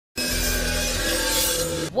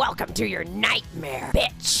Welcome to your nightmare,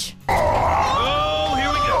 bitch. Oh, here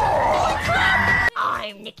we go.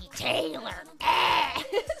 I'm Nicki Taylor.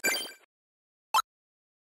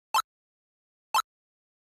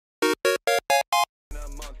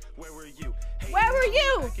 Where were you? Where were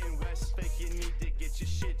you?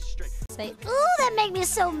 Say, ooh, that make me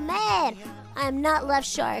so mad. I am not Left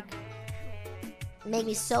Shark. Make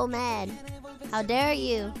me so mad. How dare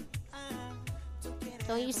you?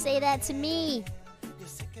 Don't you say that to me.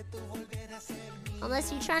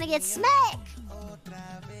 Unless you're trying to get smacked.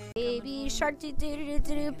 Baby shark do do do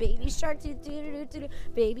do do, baby shark do do do do do,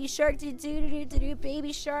 baby shark do do do do do,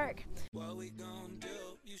 baby shark. What we gonna do?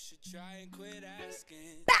 You should try and quit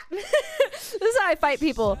asking. This is how I fight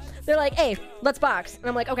people. They're like, "Hey, let's box," and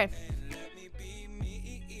I'm like, "Okay."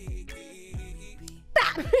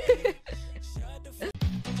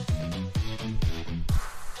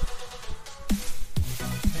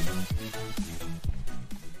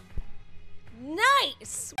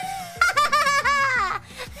 Nice.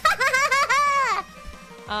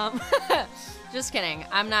 Just kidding.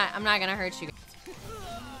 I'm not gonna hurt you.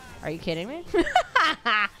 Are you kidding me?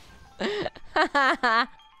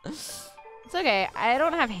 It's okay. I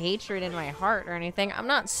don't have hatred in my heart or anything. I'm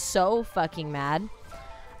not so fucking mad.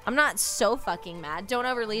 I'm not so fucking mad. Don't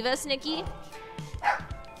ever leave us, Nicki.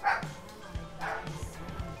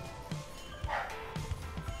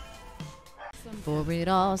 Before it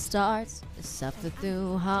all starts, to suffer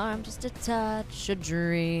through harm, just a touch, a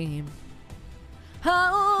dream.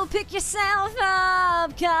 Oh, pick yourself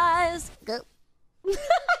up, guys. Go.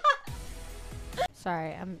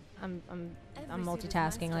 Sorry, I'm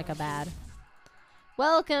multitasking like a bad.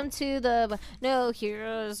 Welcome to the no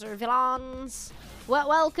heroes or villains.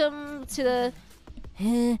 Welcome to the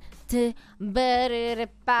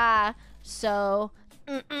so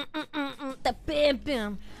the bam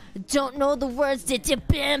bam. Don't know the words.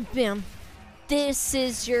 Bam bam. This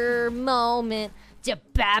is your moment. This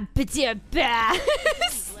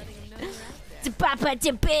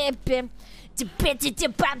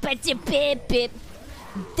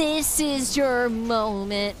is your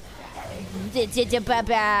moment.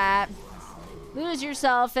 Lose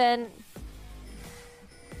yourself and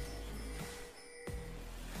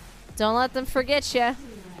don't let them forget you.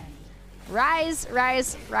 Rise,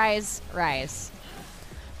 rise, rise, rise.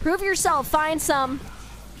 Prove yourself. Find some.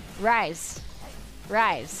 Rise,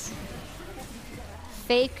 rise.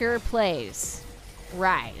 Faker plays.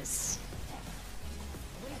 Rise.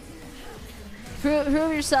 Prove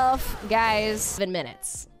yourself, guys. 7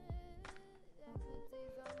 minutes.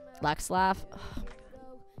 Lux laugh.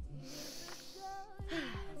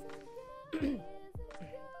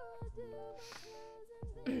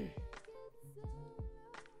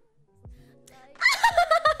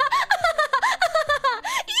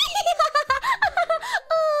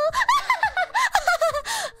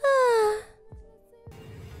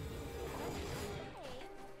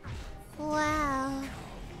 Wow.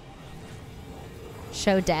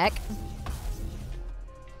 Show deck.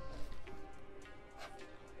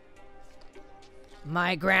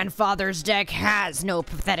 My grandfather's deck has no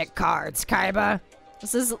pathetic cards, Kaiba.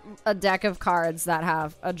 This is a deck of cards that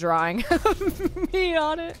have a drawing of me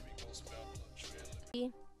on it.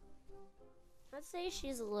 Let's say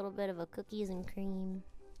she's a little bit of a cookies and cream.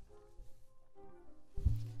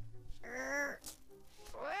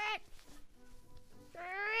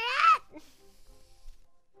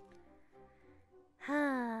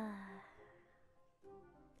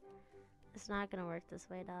 It's not gonna work this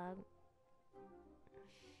way, dog.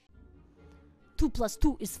 2 +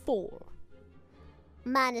 2 is 4.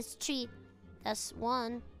 -3. That's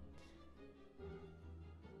 1.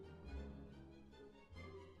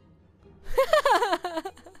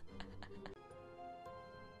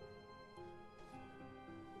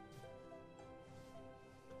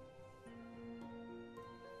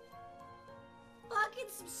 Fucking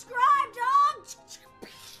subscribe, dog!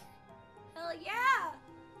 Hell yeah!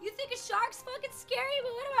 You think a shark's fucking scary,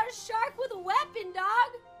 but what about a shark with a weapon,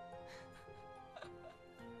 dog?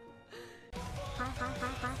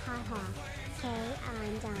 Okay,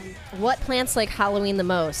 I'm done. What plants like Halloween the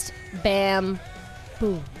most? Bam.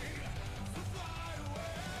 Boom.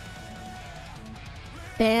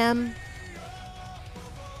 Bam.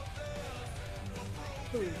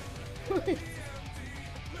 Boom.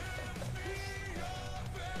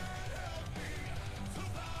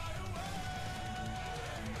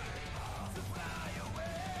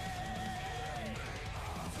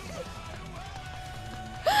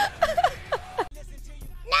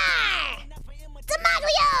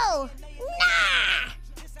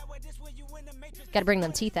 Gotta bring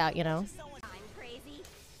them teeth out, you know. I'm crazy.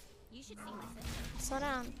 You Slow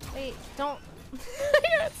down. Wait, don't.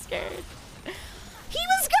 I got scared. He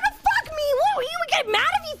was gonna fuck me! What? You would get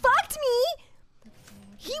mad if he fucked me?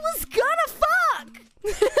 He was gonna fuck!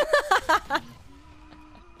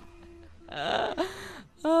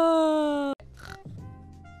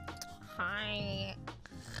 Hi.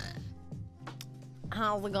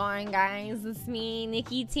 How's it going, guys? It's me,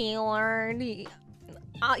 Nicki Taylor.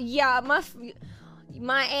 Yeah,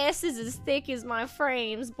 my ass is as thick as my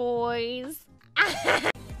frames, boys. I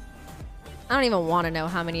don't even want to know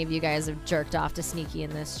how many of you guys have jerked off to Sneaky in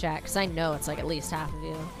this chat, because I know it's like at least half of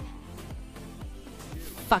you.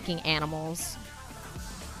 Fucking animals.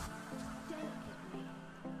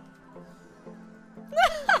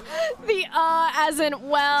 The as in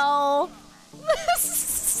well.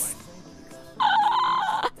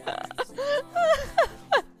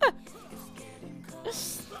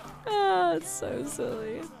 Oh, it's so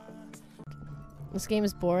silly. This game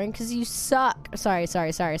is boring because you suck. Sorry.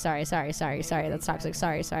 That's toxic.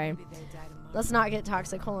 Sorry. Let's not get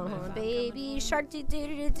toxic. Hold on. Baby shark do do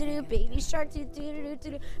do do do. Baby shark do do do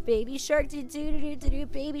do do. Baby shark do do do do do.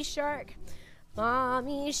 Baby shark.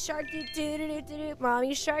 Mommy shark do do do do do.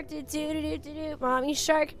 Mommy shark do do do do do. Mommy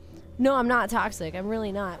shark. No, I'm not toxic. I'm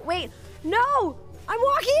really not. Wait, no! I'm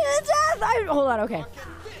walking to death! Hold on, okay.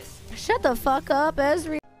 Shut the fuck up,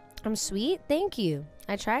 Ezri. I'm sweet? Thank you.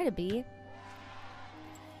 I try to be.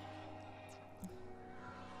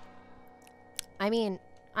 I mean,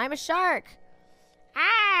 I'm a shark.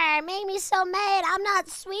 Ah, it made me so mad. I'm not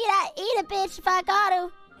sweet. I eat a bitch if I gotta.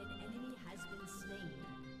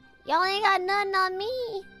 Y'all ain't got nothing on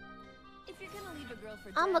me.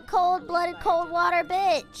 I'm a cold-blooded, cold-water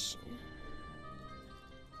bitch.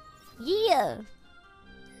 Yeah.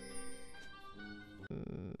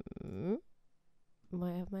 Do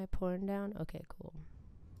I have my porn down? Okay, cool.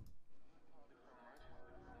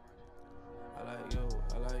 I like you,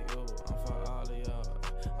 I'm for all of y'all.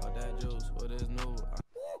 All that juice, what is new?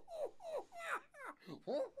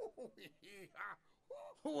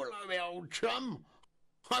 Hello, my old chum.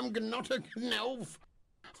 I'm not a elf.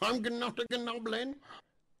 I'm not a goblin.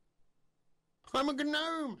 I'm a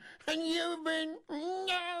gnome, and you've been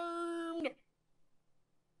gnomed.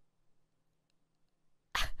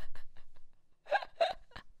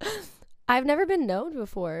 I've never been known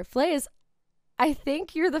before. Flays, I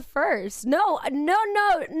think you're the first. No,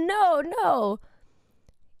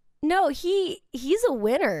 he's a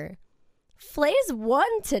winner. Flays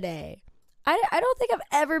won today. I don't think I've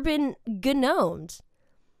ever been gnomed.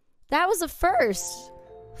 That was a first.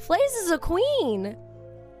 Flays is a queen.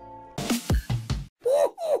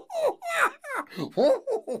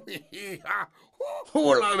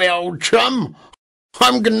 Hello, my old chum.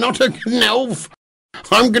 I'm not a elf.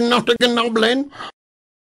 I'm not a goblin.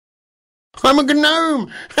 I'm a gnome,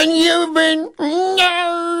 and you've been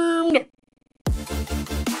gnomed.